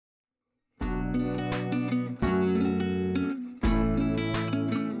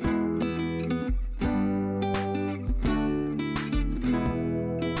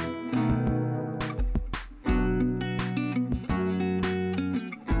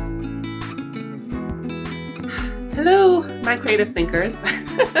Hello, my creative thinkers.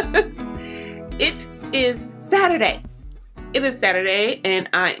 It is Saturday. It is Saturday, and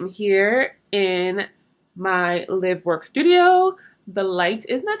I am here in my live work studio. The light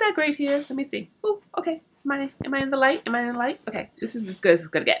is not that great here. Let me see. Oh, okay. Am I in the light? Am I in the light? Okay, this is as good as it's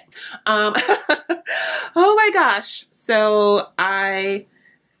gonna get. Oh my gosh. So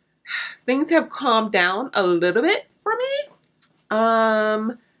things have calmed down a little bit for me.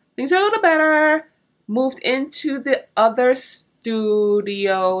 Things are a little better. Moved into the other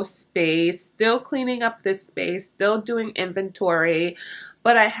studio space, still cleaning up this space, still doing inventory,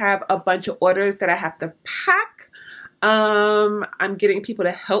 but I have a bunch of orders that I have to pack. I'm getting people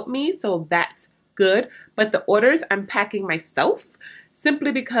to help me, so that's good. But the orders I'm packing myself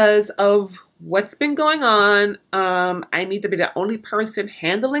simply because of what's been going on. I need to be the only person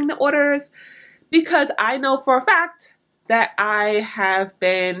handling the orders because I know for a fact that I have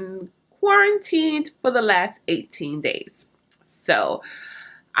been quarantined for the last 18 days. So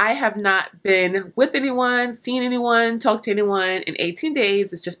I have not been with anyone, seen anyone, talked to anyone in 18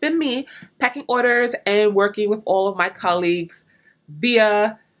 days. It's just been me packing orders and working with all of my colleagues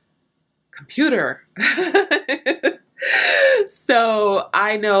via computer. So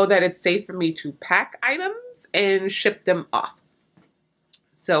I know that it's safe for me to pack items and ship them off.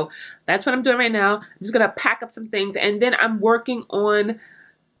 So that's what I'm doing right now. I'm just gonna pack up some things, and then I'm working on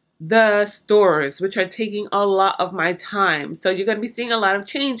the stores, which are taking a lot of my time. So you're going to be seeing a lot of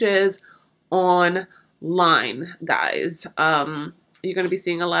changes online, guys. You're going to be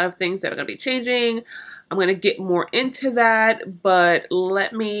seeing a lot of things that are going to be changing. I'm going to get more into that, but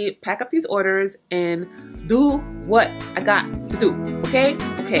let me pack up these orders and do what I got to do. Okay?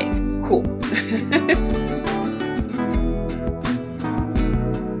 Okay, cool.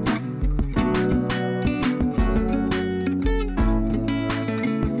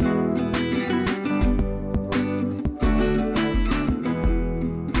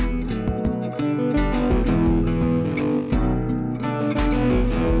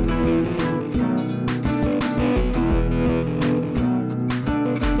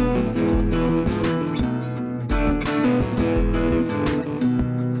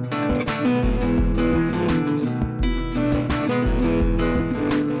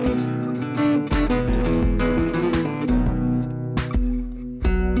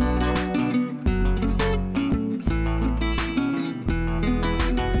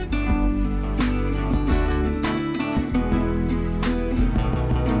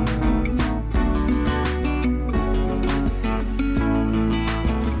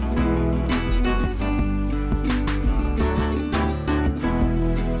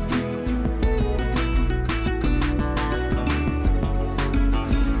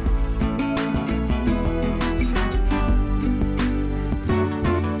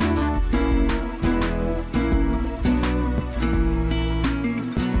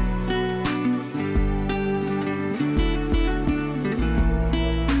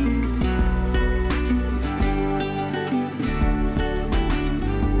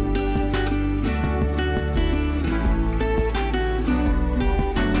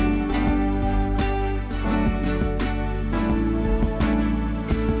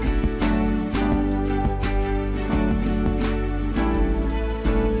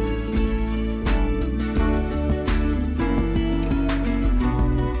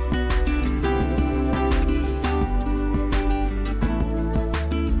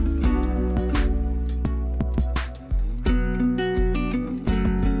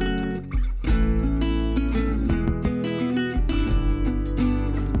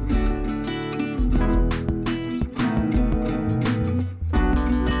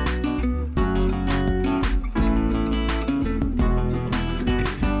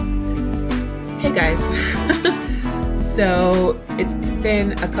 Hey guys, so it's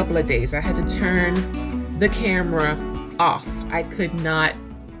been a couple of days. I had to turn the camera off. I could not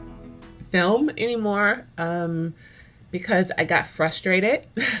film anymore because I got frustrated.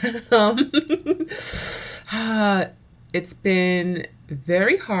 It's been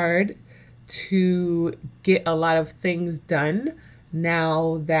very hard to get a lot of things done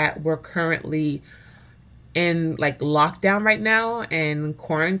now that we're currently in like lockdown right now and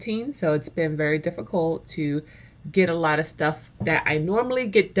quarantine. So it's been very difficult to get a lot of stuff that I normally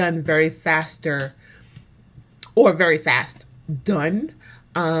get done very fast done.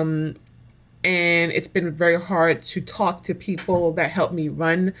 And it's been very hard to talk to people that help me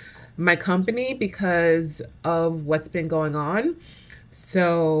run my company because of what's been going on.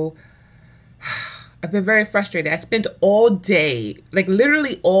 So I've been very frustrated. I spent all day, like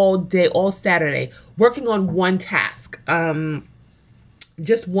literally all day, all Saturday, working on one task.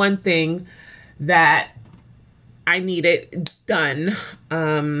 Just one thing that I need it done.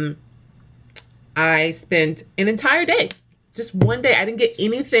 I spent an entire day, just one day. I didn't get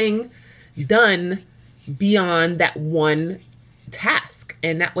anything done beyond that one task,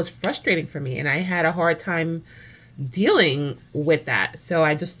 and that was frustrating for me, and I had a hard time dealing with that. So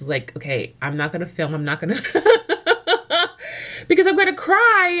I just was like, okay, I'm not gonna film. I'm not gonna because I'm gonna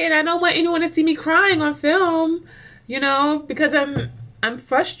cry, and I don't want anyone to see me crying on film, you know, because I'm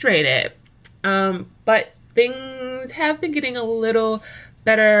frustrated. But things have been getting a little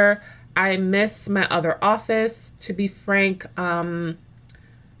better. I miss my other office, to be frank,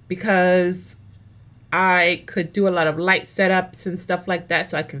 because I could do a lot of light setups and stuff like that,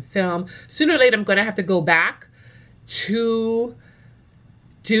 so I can film. Sooner or later, I'm gonna have to go back to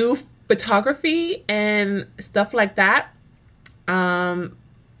do photography and stuff like that.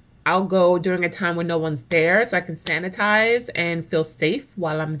 I'll go during a time when no one's there, so I can sanitize and feel safe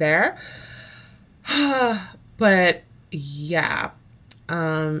while I'm there. But yeah,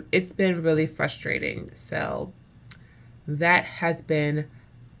 it's been really frustrating. So that has been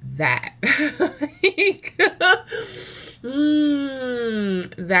that.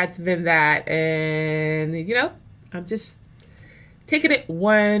 That's been that. And, you know, I'm just taking it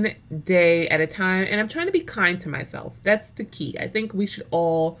one day at a time, and I'm trying to be kind to myself. That's the key. I think we should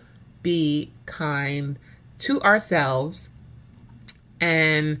all be kind to ourselves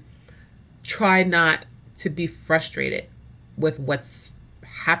and try not to be frustrated with what's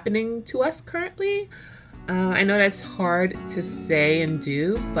happening to us currently. I know that's hard to say and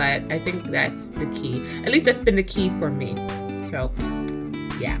do, but I think that's the key. At least that's been the key for me. So,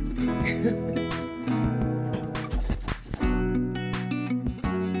 yeah.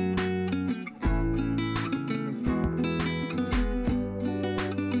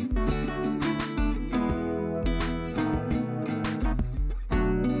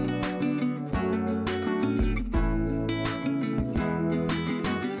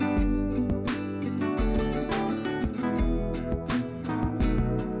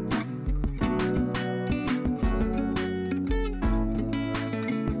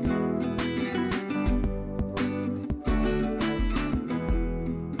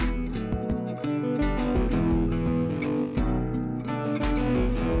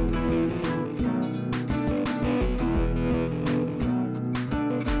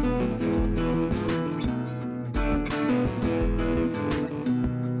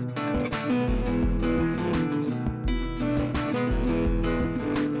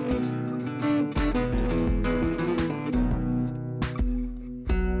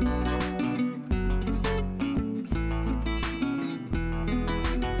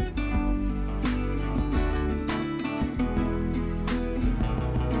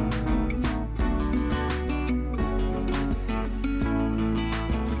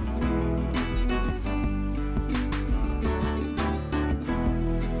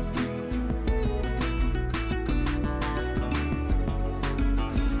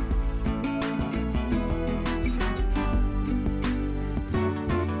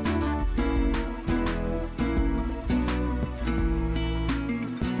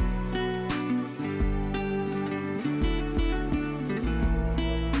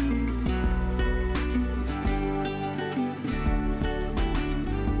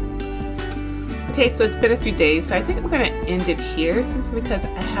 Okay, so it's been a few days, so I think I'm gonna end it here simply because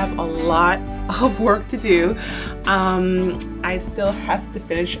I have a lot of work to do. I still have to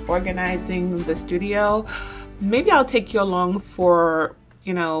finish organizing the studio. Maybe I'll take you along for,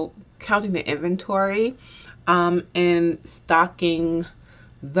 you know, counting the inventory and stocking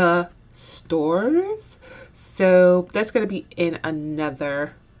the stores. So that's gonna be in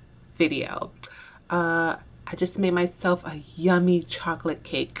another video. I just made myself a yummy chocolate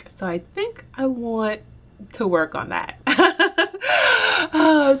cake, so I think I want to work on that.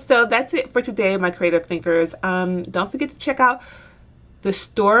 So that's it for today, my creative thinkers. Don't forget to check out the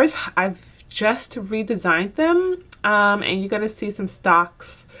stores. I've just redesigned them, and you're gonna see some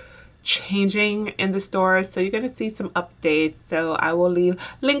stocks changing in the stores, so you're gonna see some updates. So I will leave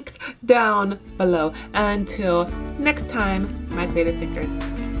links down below. Until next time, my creative thinkers.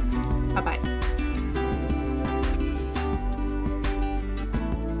 Bye-bye.